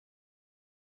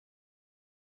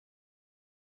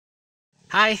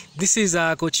Hi, this is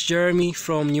Coach Jeremy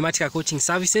from Pneumatica Coaching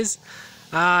Services.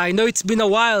 I know it's been a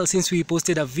while since we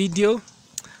posted a video,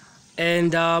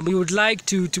 and we would like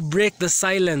to break the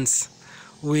silence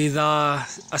with a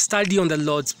study on the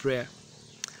Lord's Prayer.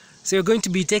 So we're going to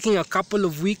be taking a couple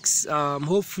of weeks,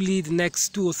 hopefully the next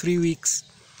 2 or 3 weeks,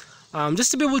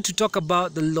 just to be able to talk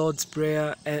about the Lord's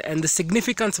Prayer and the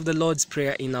significance of the Lord's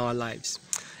Prayer in our lives,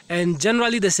 and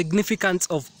generally the significance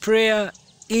of prayer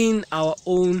in our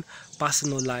own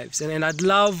personal lives. And I'd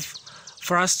love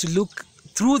for us to look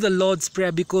through the Lord's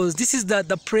Prayer, because this is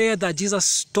the prayer that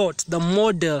Jesus taught, the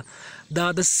model,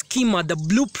 the schema, the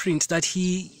blueprint that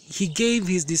he gave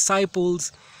his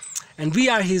disciples, and we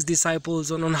are his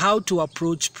disciples, on how to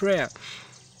approach prayer.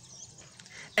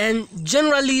 And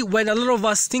generally, when a lot of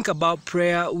us think about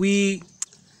prayer, we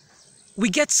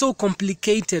get so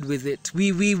complicated with it.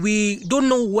 We don't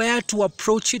know where to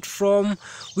approach it from.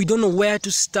 We don't know where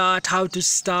to start, how to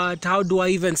start. How do I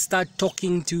even start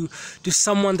talking to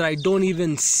someone that I don't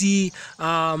even see?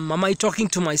 Am I talking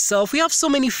to myself? We have so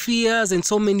many fears and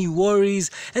so many worries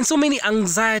and so many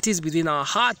anxieties within our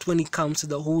heart when it comes to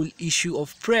the whole issue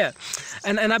of prayer.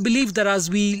 And I believe that as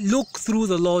we look through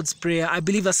the Lord's Prayer, I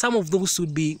believe that some of those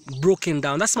would be broken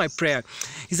down. That's my prayer,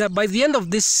 is that by the end of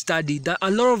this study, that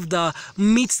a lot of the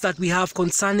myths that we have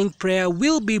concerning prayer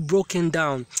will be broken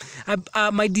down.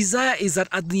 My desire is that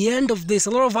at the end of this,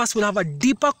 a lot of us will have a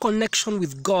deeper connection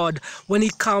with God when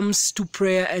it comes to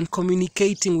prayer and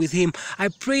communicating with Him. I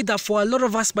pray that for a lot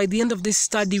of us, by the end of this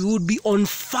study, we would be on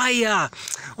fire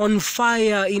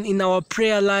in our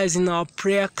prayer lives, in our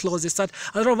prayer closets, that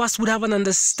a lot of us would have an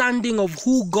understanding of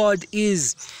who God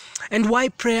is and why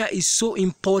prayer is so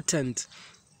important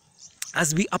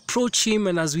as we approach Him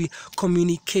and as we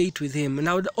communicate with Him. And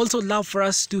I would also love for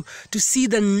us to see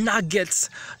the nuggets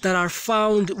that are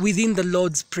found within the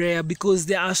Lord's Prayer, because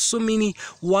there are so many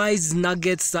wise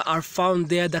nuggets that are found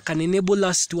there that can enable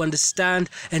us to understand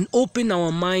and open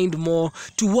our mind more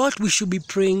to what we should be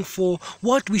praying for,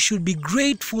 what we should be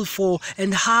grateful for,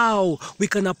 and how we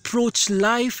can approach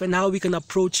life and how we can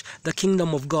approach the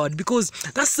kingdom of God. Because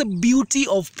that's the beauty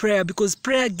of prayer, because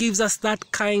prayer gives us that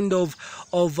kind of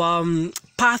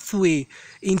pathway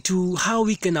into how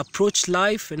we can approach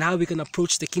life and how we can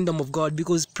approach the kingdom of God.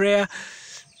 Because prayer,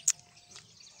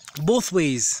 both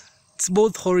ways, it's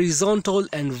both horizontal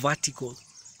and vertical,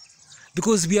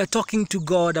 because we are talking to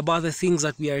God about the things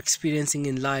that we are experiencing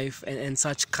in life and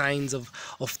such kinds of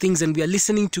things, and we are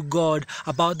listening to God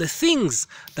about the things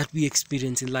that we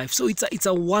experience in life. So it's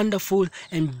a wonderful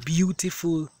and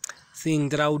beautiful thing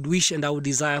that I would wish and I would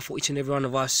desire for each and every one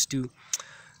of us to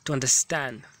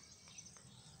understand.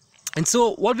 And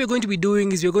so what we're going to be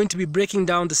doing is we're going to be breaking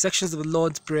down the sections of the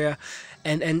Lord's Prayer,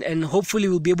 and hopefully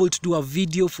we'll be able to do a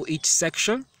video for each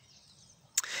section.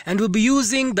 And we'll be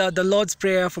using the Lord's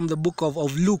Prayer from the book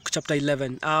of Luke chapter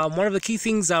 11. One of the key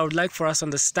things I would like for us to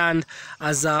understand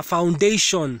as a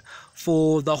foundation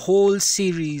for the whole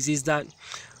series is that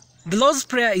the Lord's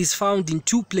Prayer is found in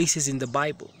 2 places in the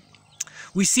Bible.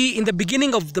 We see in the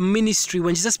beginning of the ministry,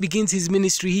 when Jesus begins his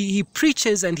ministry, he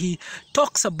preaches and he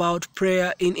talks about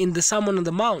prayer in the Sermon on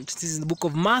the Mount. This is in the book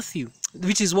of Matthew,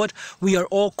 which is what we are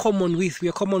all common with. We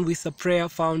are common with the prayer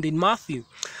found in Matthew.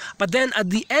 But then at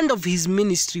the end of his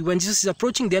ministry, when Jesus is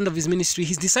approaching the end of his ministry,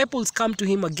 his disciples come to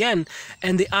him again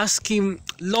and they ask him,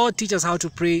 Lord, teach us how to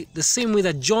pray the same way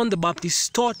that John the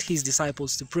Baptist taught his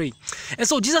disciples to pray. And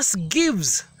so Jesus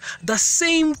gives the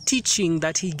same teaching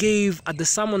that he gave at the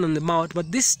Sermon on the Mount,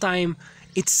 but this time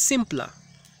it's simpler.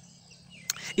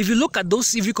 If you look at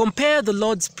those, if you compare the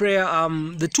Lord's Prayer,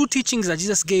 the 2 teachings that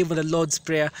Jesus gave on the Lord's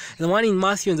Prayer, the one in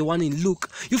Matthew and the one in Luke,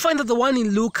 you find that the one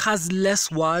in Luke has less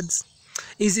words,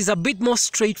 is a bit more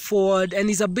straightforward,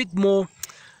 and is a bit more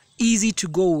easy to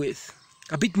go with,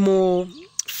 a bit more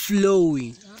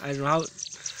flowy. I don't know how.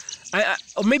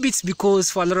 Or maybe it's because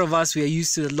for a lot of us we are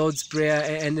used to the Lord's Prayer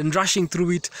and rushing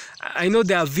through it. I know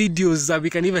there are videos that we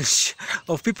can even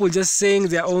of people just saying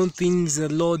their own things in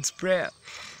the Lord's Prayer.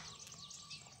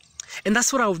 And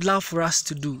that's what I would love for us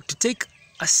to do, to take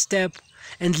a step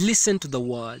and listen to the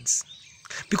words.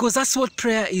 Because that's what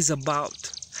prayer is about.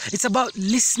 It's about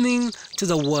listening to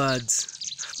the words.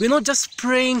 We're not just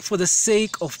praying for the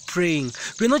sake of praying.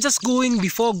 We're not just going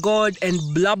before God and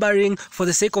blubbering for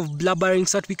the sake of blubbering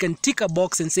so that we can tick a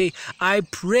box and say, I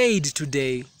prayed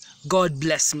today, God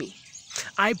bless me.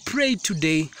 I prayed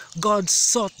today, God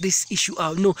sort this issue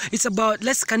out. No, it's about,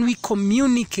 can we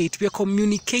communicate? We are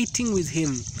communicating with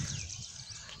Him.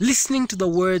 Listening to the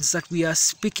words that we are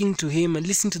speaking to Him and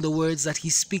listening to the words that He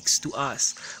speaks to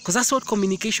us. Because that's what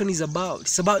communication is about.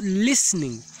 It's about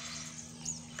listening.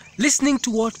 listening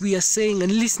to what we are saying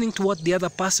and listening to what the other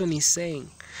person is saying.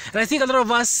 And I think a lot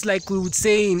of us, like we would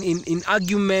say in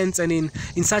arguments and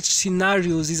in such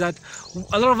scenarios, is that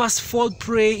a lot of us fall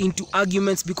prey into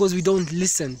arguments because we don't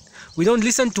listen. We don't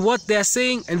listen to what they are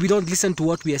saying, and we don't listen to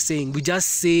what we are saying. We just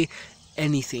say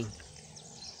anything.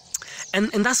 And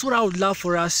that's what I would love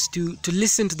for us to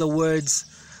listen to the words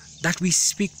that we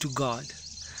speak to God.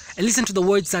 And listen to the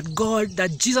words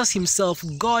that Jesus himself,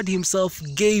 God himself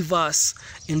gave us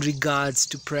in regards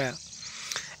to prayer.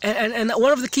 And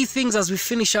one of the key things as we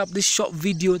finish up this short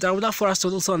video that I would love for us to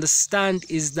also understand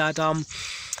is that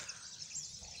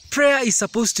prayer is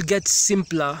supposed to get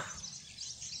simpler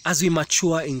as we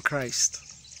mature in Christ.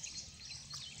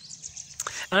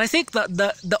 And I think that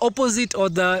the opposite, or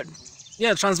the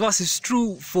transverse, is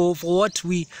true for what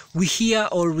we hear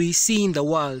or we see in the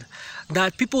world.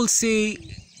 That people say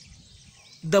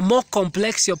the more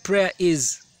complex your prayer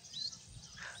is,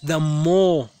 the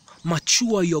more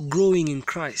mature you're growing in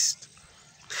Christ.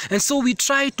 And so we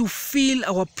try to fill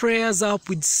our prayers up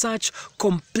with such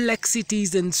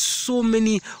complexities and so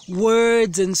many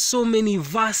words and so many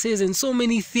verses and so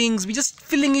many things. We're just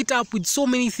filling it up with so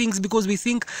many things because we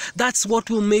think that's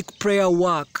what will make prayer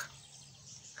work.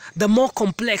 The more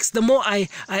complex, the more I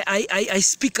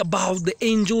speak about the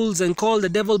angels and call the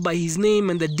devil by his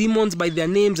name and the demons by their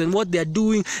names and what they're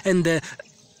doing, and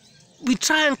we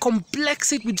try and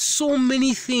complex it with so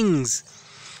many things,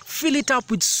 fill it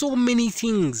up with so many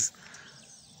things.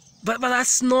 But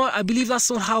that's not, I believe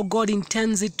that's not how God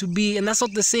intends it to be. And that's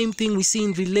not the same thing we see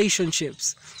in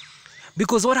relationships.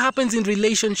 Because what happens in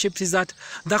relationships is that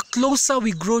the closer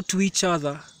we grow to each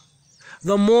other,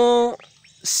 the more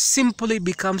simple it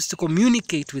becomes to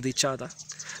communicate with each other.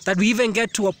 That we even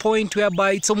get to a point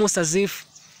whereby it's almost as if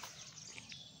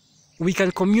we can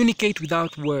communicate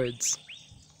without words.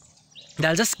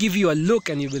 They'll just give you a look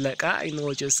and you'll be like, I know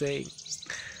what you're saying.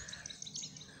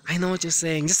 I know what you're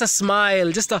saying. Just a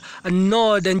smile, just a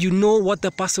nod, and you know what the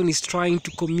person is trying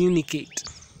to communicate.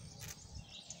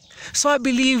 So I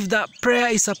believe that prayer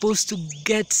is supposed to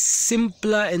get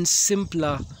simpler and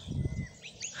simpler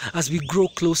as we grow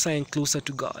closer and closer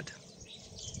to God.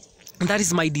 And that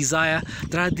is my desire,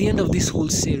 that at the end of this whole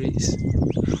series,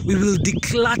 we will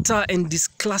declutter and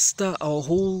discluster our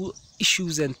whole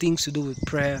issues and things to do with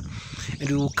prayer, and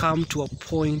we will come to a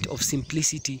point of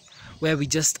simplicity where we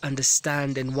just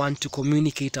understand and want to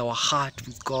communicate our heart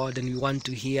with God, and we want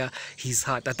to hear his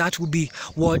heart. That will be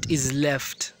what is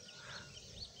left.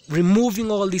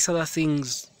 Removing all these other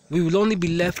things, we will only be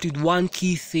left with one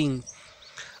key thing: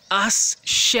 us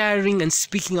sharing and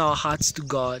speaking our hearts to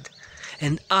God,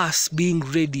 and us being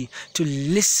ready to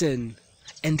listen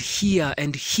and hear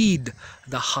and heed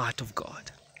the heart of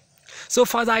God. So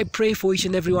Father, I pray for each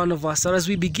and every one of us that as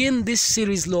we begin this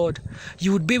series, Lord,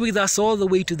 you would be with us all the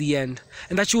way to the end,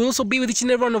 and that you will also be with each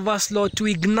and every one of us, Lord, to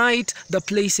ignite the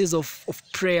places of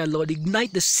prayer, Lord.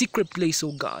 Ignite the secret place,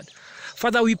 oh God.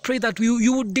 Father, we pray that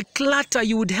you would declutter,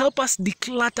 you would help us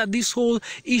declutter these whole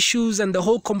issues and the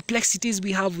whole complexities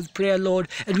we have with prayer, Lord.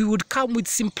 And we would come with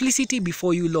simplicity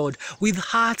before you, Lord, with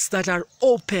hearts that are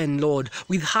open, Lord,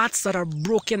 with hearts that are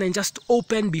broken and just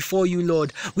open before you,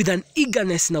 Lord, with an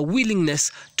eagerness and a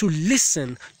willingness to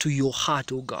listen to your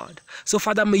heart, oh God. So,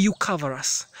 Father, may you cover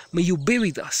us, may you be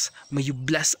with us, may you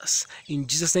bless us. In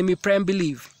Jesus' name we pray and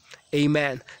believe.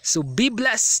 Amen. So be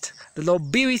blessed. The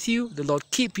Lord be with you. The Lord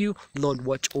keep you. The Lord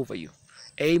watch over you.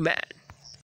 Amen.